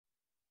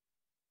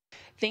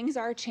Things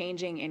are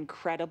changing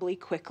incredibly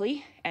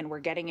quickly, and we're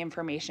getting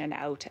information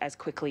out as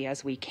quickly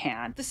as we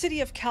can. The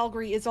City of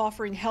Calgary is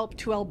offering help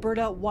to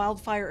Alberta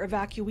wildfire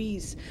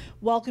evacuees,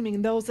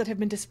 welcoming those that have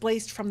been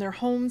displaced from their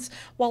homes,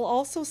 while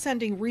also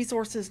sending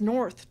resources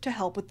north to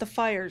help with the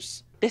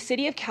fires. The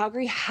City of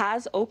Calgary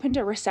has opened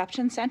a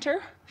reception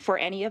centre for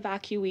any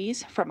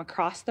evacuees from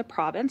across the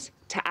province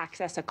to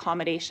access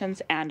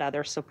accommodations and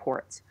other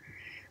supports.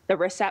 The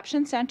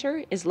reception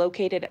centre is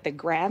located at the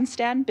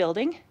Grandstand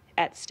building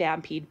at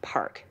Stampede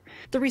Park.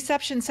 The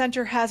reception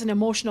centre has an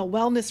emotional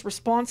wellness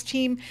response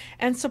team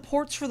and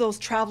supports for those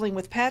travelling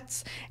with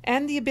pets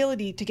and the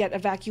ability to get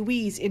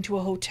evacuees into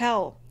a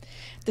hotel.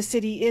 The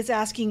city is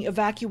asking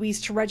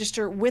evacuees to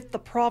register with the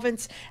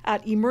province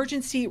at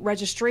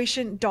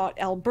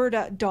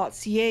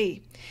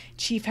emergencyregistration.alberta.ca.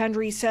 Chief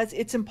Henry says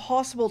it's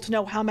impossible to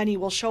know how many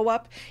will show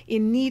up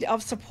in need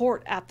of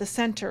support at the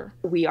centre.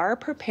 We are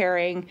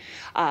preparing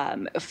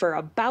for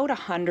about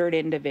 100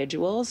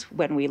 individuals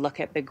when we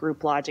look at the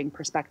group lodging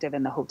perspective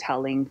and the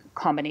hoteling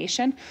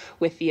combination,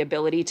 with the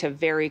ability to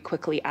very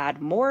quickly add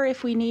more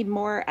if we need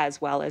more, as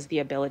well as the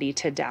ability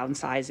to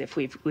downsize if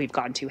we've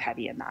gone too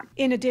heavy in that.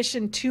 In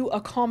addition to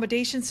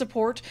accommodation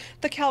support,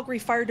 the Calgary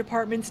Fire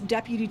Department's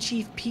Deputy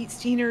Chief Pete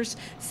Steeners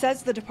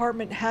says the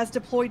department has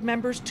deployed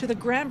members to the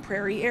Grand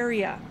Prairie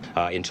area.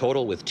 In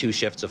total, with 2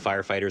 shifts of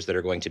firefighters that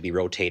are going to be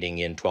rotating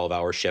in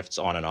 12-hour shifts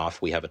on and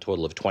off, we have a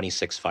total of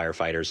 26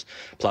 firefighters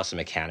plus a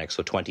mechanic,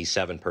 so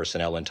 27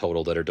 personnel in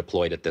total that are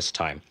deployed at this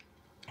time.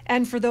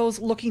 And for those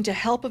looking to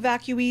help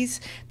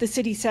evacuees, the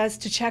city says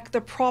to check the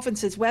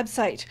province's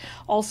website,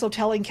 also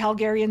telling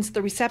Calgarians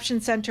the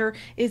reception centre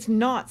is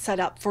not set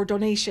up for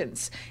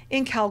donations.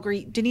 In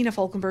Calgary, Danina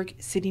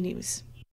Falkenberg, City News.